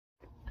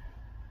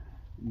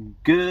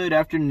Good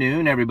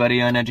afternoon, everybody.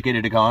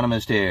 Uneducated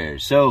Economist here.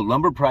 So,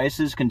 lumber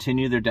prices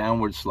continue their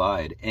downward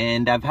slide.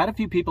 And I've had a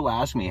few people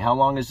ask me, how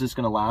long is this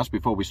going to last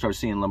before we start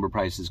seeing lumber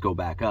prices go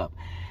back up?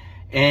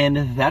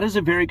 And that is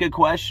a very good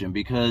question,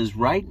 because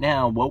right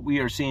now what we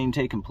are seeing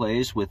taking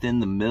place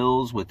within the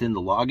mills, within the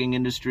logging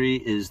industry,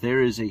 is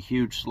there is a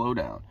huge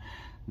slowdown.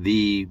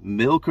 The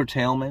mill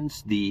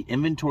curtailments, the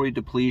inventory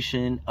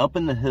depletion, up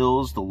in the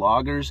hills, the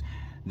loggers,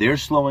 they're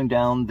slowing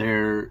down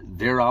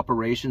their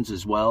operations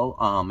as well.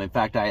 In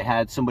fact, I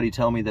had somebody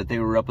tell me that they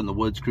were up in the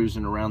woods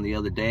cruising around the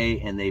other day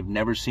and they've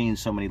never seen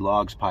so many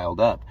logs piled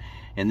up.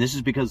 And this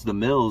is because the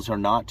mills are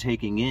not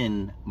taking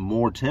in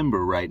more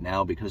timber right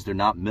now because they're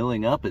not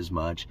milling up as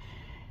much.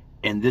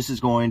 And this is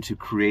going to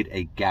create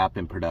a gap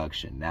in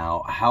production.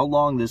 Now, how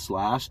long this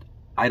lasts,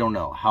 I don't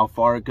know. How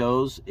far it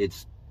goes,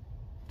 it's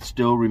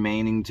still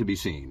remaining to be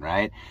seen,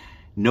 right?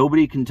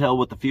 Nobody can tell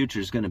what the future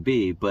is going to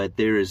be, but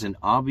there is an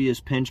obvious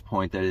pinch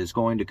point that is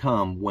going to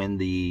come when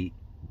the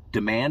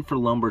demand for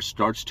lumber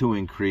starts to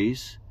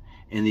increase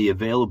and the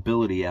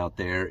availability out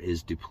there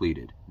is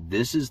depleted.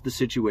 This is the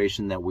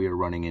situation that we are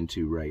running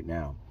into right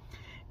now.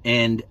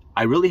 And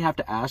I really have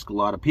to ask a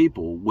lot of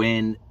people,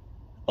 when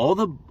all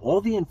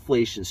the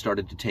inflation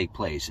started to take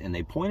place and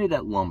they pointed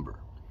at lumber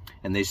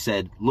and they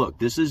said, look,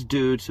 this is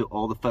due to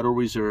all the Federal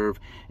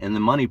Reserve and the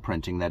money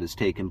printing that has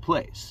taken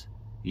place.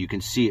 You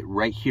can see it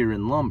right here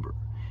in lumber.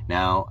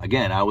 Now,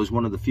 again, I was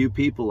one of the few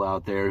people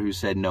out there who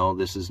said, no,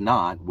 this is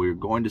not. We're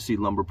going to see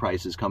lumber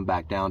prices come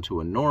back down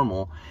to a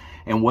normal.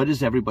 And what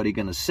is everybody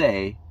going to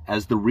say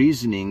as the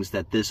reasonings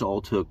that this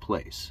all took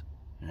place?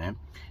 Okay?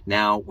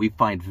 Now, we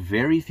find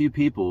very few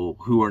people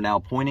who are now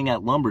pointing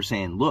at lumber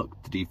saying,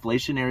 look, the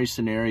deflationary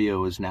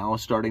scenario is now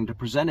starting to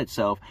present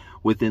itself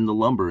within the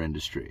lumber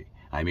industry.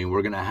 I mean,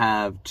 we're going to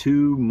have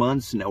 2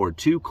 months or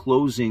 2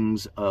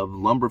 closings of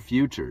lumber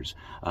futures.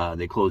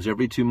 They close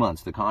every 2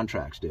 months, the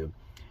contracts do,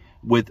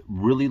 with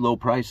really low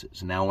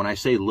prices. Now, when I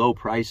say low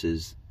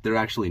prices, they're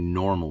actually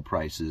normal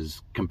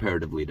prices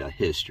comparatively to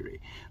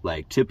history.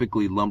 Like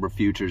typically lumber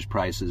futures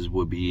prices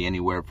would be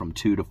anywhere from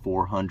 $200 to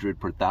 $400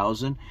 per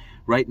thousand.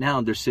 Right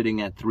now, they're sitting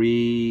at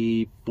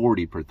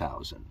 $340 per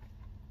thousand.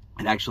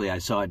 And actually, I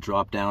saw it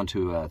drop down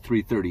to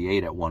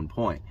 $338 at one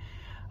point.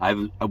 I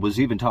was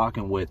even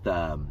talking with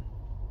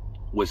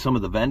some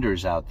of the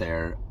vendors out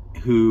there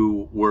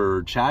who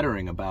were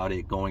chattering about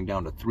it going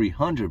down to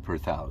 $300 per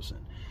thousand.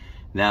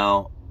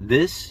 Now,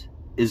 this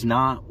is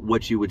not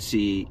what you would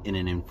see in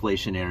an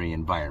inflationary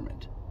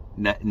environment.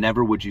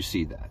 Never would you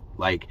see that.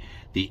 Like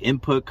the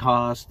input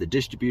costs, the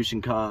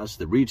distribution costs,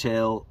 the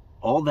retail,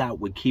 all that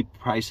would keep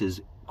prices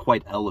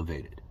quite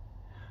elevated.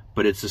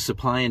 But it's a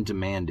supply and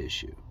demand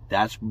issue.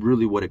 That's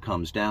really what it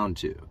comes down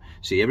to.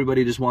 See,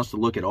 everybody just wants to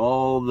look at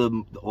all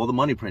the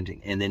money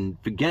printing and then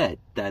forget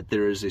that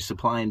there is a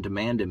supply and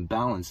demand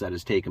imbalance that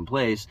has taken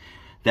place.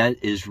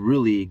 That is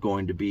really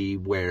going to be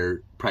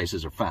where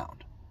prices are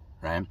found,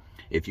 right?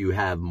 If you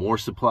have more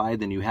supply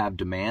than you have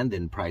demand,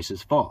 then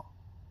prices fall,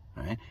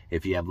 right?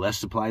 If you have less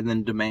supply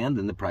than demand,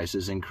 then the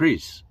prices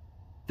increase.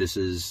 This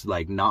is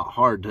like not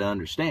hard to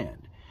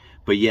understand.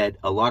 But yet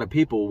a lot of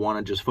people want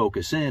to just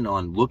focus in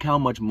on, look how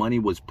much money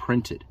was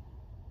printed.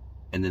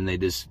 And then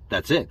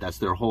that's it. That's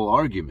their whole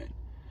argument,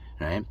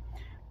 right?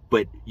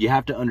 But you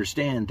have to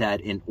understand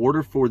that in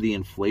order for the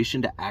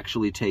inflation to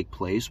actually take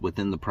place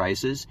within the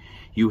prices,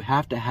 you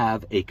have to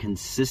have a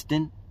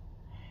consistent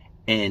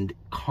and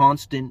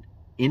constant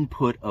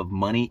input of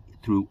money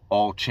through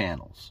all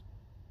channels.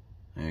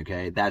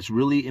 Okay, that's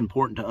really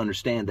important to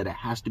understand, that it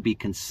has to be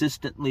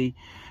consistently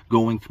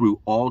going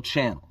through all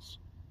channels.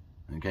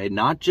 Okay,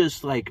 not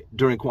just like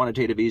during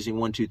quantitative easing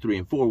 1, 2, 3,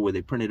 and 4, where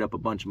they printed up a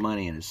bunch of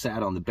money and it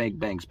sat on the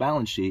bank's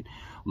balance sheet,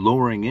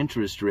 lowering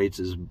interest rates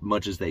as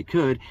much as they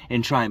could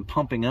and try and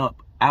pumping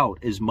out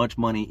as much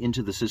money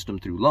into the system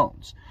through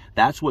loans.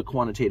 That's what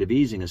quantitative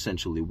easing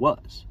essentially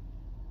was.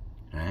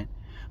 Right?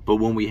 But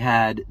when we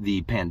had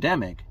the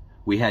pandemic,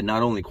 we had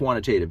not only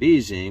quantitative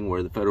easing,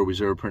 where the Federal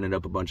Reserve printed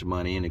up a bunch of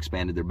money and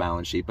expanded their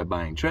balance sheet by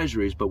buying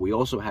treasuries, but we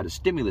also had a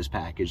stimulus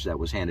package that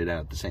was handed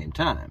out at the same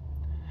time.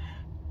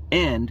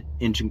 And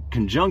in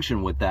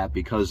conjunction with that,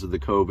 because of the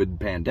COVID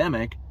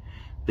pandemic,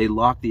 they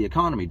locked the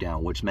economy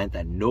down, which meant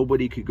that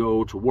nobody could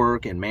go to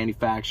work and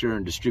manufacture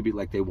and distribute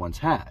like they once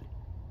had.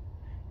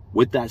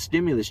 With that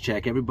stimulus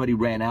check, everybody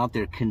ran out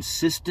there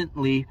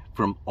consistently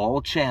from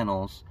all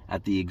channels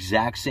at the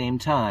exact same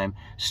time,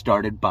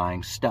 started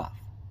buying stuff.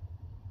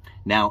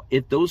 Now,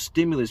 if those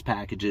stimulus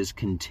packages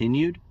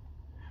continued,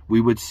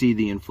 we would see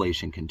the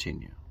inflation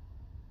continue,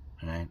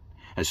 right?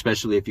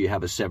 Especially if you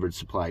have a severed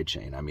supply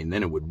chain. I mean,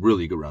 then it would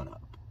really go run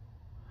up.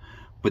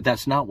 But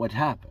that's not what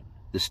happened.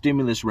 The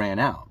stimulus ran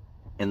out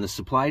and the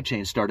supply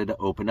chain started to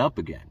open up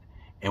again.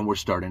 And we're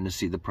starting to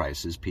see the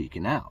prices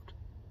peaking out,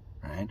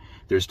 right?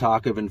 There's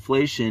talk of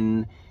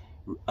inflation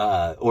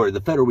or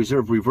the Federal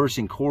Reserve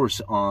reversing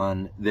course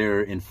on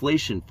their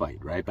inflation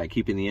fight, right? By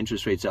keeping the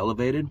interest rates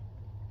elevated.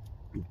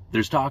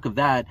 There's talk of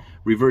that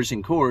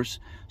reversing course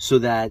so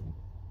that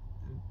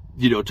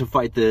to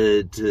fight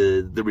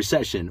the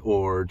recession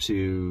or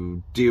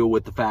to deal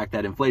with the fact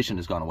that inflation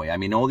has gone away. I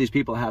mean, all these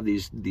people have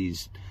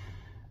these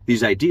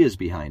ideas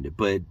behind it,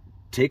 but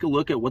take a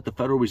look at what the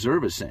Federal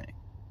Reserve is saying,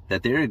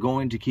 that they're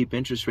going to keep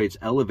interest rates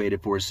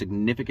elevated for a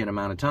significant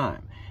amount of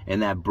time,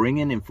 and that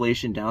bringing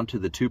inflation down to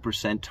the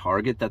 2%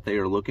 target that they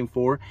are looking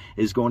for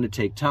is going to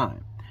take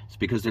time. It's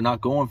because they're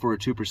not going for a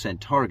 2%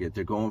 target,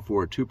 they're going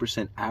for a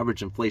 2%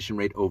 average inflation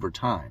rate over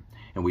time,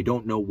 and we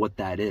don't know what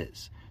that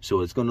is.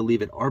 So it's going to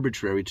leave it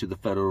arbitrary to the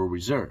Federal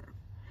Reserve.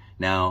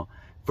 Now,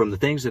 from the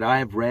things that I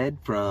have read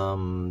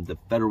from the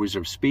Federal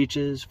Reserve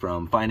speeches,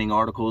 from finding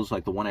articles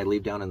like the one I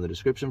leave down in the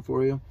description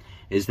for you,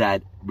 is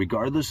that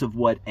regardless of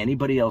what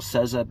anybody else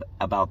says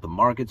about the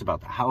markets,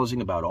 about the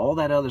housing, about all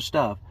that other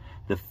stuff,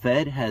 the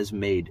Fed has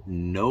made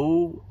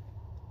no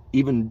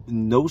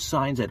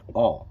signs at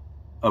all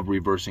of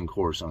reversing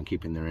course on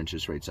keeping their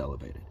interest rates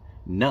elevated.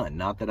 None,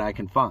 not that I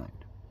can find.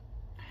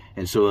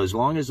 And so as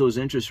long as those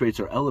interest rates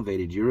are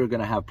elevated, you're going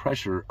to have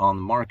pressure on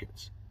the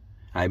markets.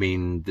 I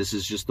mean, this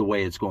is just the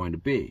way it's going to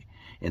be.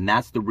 And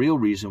that's the real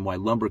reason why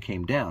lumber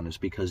came down, is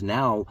because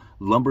now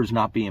lumber's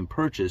not being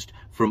purchased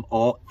from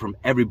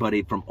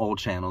everybody from all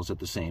channels at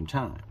the same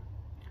time.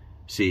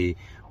 See,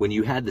 when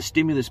you had the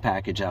stimulus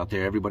package out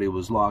there, everybody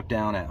was locked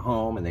down at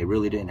home and they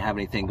really didn't have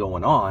anything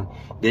going on,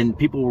 then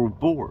people were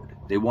bored.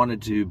 They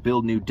wanted to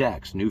build new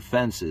decks, new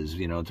fences,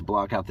 to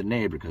block out the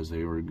neighbor because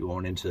they were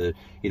going into,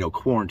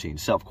 quarantine,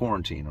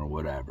 self-quarantine or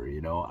whatever,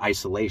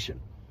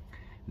 isolation.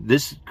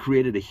 This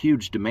created a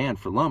huge demand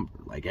for lumber.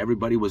 Like,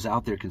 everybody was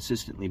out there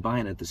consistently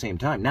buying at the same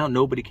time. Now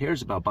nobody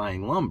cares about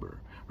buying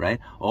lumber, right?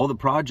 All the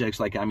projects,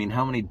 how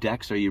many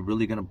decks are you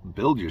really going to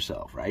build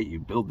yourself, right? You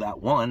build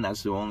that one,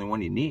 that's the only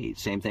one you need.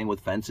 Same thing with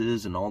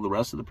fences and all the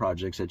rest of the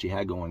projects that you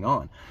had going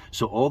on.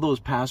 So all those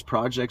past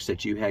projects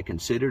that you had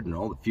considered and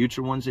all the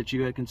future ones that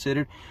you had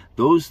considered,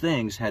 those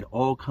things had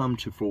all come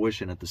to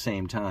fruition at the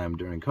same time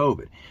during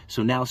COVID.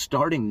 So now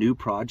starting new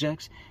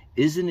projects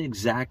isn't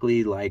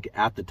exactly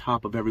at the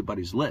top of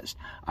everybody's list.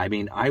 I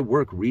mean, I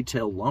work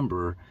retail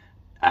lumber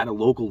at a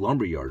local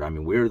lumber yard. I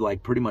mean, we're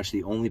pretty much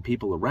the only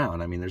people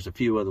around. I mean, there's a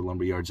few other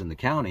lumber yards in the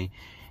county,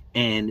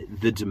 and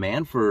the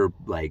demand for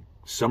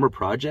summer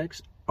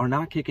projects are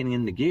not kicking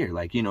into gear.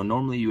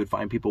 Normally you would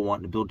find people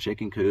wanting to build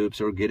chicken coops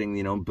or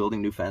getting,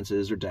 building new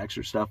fences or decks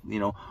or stuff,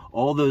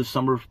 all those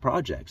summer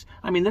projects.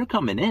 I mean, they're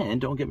coming in,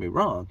 don't get me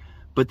wrong,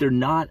 but they're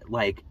not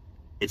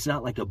it's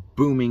not like a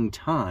booming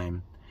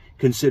time,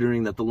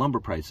 considering that the lumber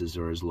prices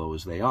are as low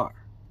as they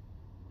are,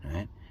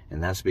 right?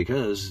 And that's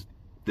because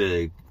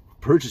the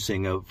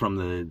purchasing or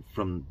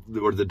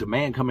the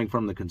demand coming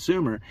from the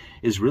consumer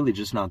is really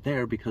just not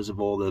there because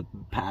of all the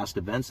past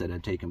events that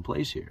had taken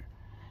place here.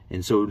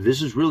 And so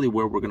this is really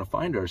where we're going to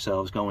find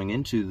ourselves going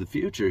into the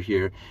future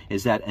here,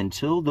 is that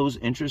until those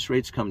interest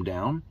rates come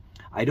down,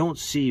 I don't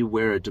see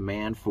where a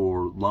demand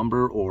for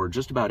lumber or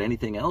just about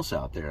anything else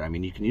out there. I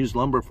mean, you can use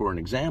lumber for an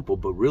example,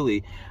 but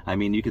really, I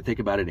mean, you could think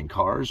about it in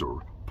cars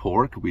or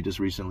pork. We just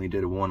recently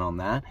did one on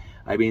that.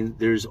 I mean,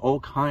 there's all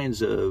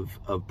kinds of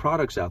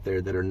products out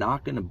there that are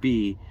not going to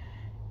be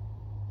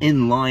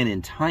in line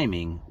in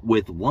timing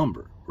with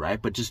lumber, right?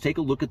 But just take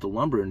a look at the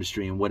lumber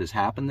industry and what has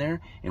happened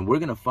there, and we're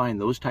going to find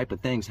those type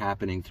of things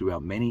happening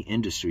throughout many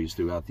industries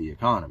throughout the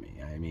economy.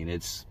 I mean,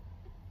 it's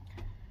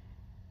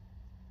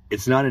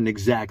not an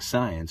exact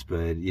science,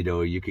 but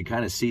you can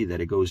kind of see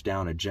that it goes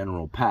down a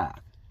general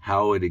path.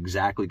 How it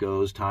exactly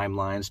goes,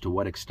 timelines, to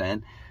what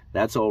extent,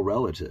 that's all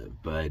relative.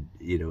 But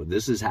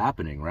this is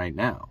happening right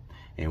now,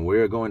 and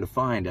we're going to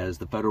find, as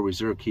the Federal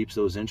Reserve keeps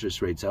those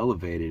interest rates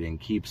elevated and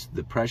keeps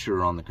the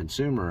pressure on the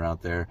consumer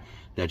out there,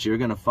 that you're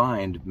going to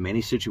find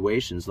many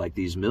situations like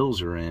these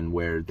mills are in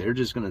where they're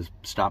just going to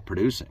stop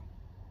producing,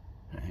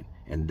 right?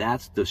 And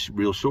that's the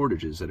real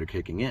shortages that are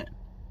kicking in.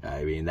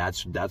 I mean,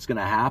 that's going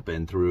to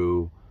happen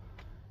through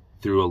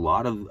a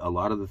lot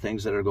of the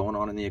things that are going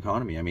on in the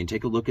economy. I mean,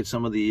 take a look at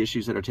some of the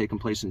issues that are taking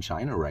place in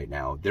China right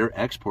now. Their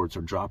exports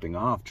are dropping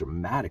off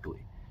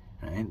dramatically,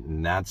 right?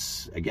 And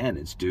that's, again,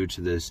 it's due to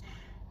this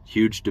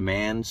huge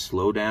demand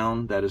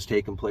slowdown that has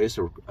taken place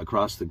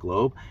across the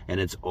globe.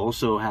 And it's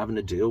also having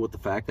to deal with the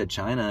fact that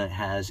China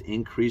has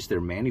increased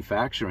their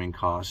manufacturing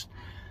costs,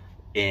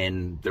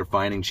 and they're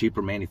finding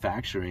cheaper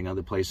manufacturing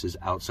other places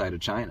outside of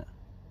China.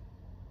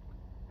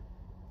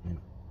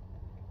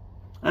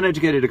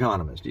 Uneducated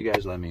economist, you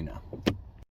guys let me know.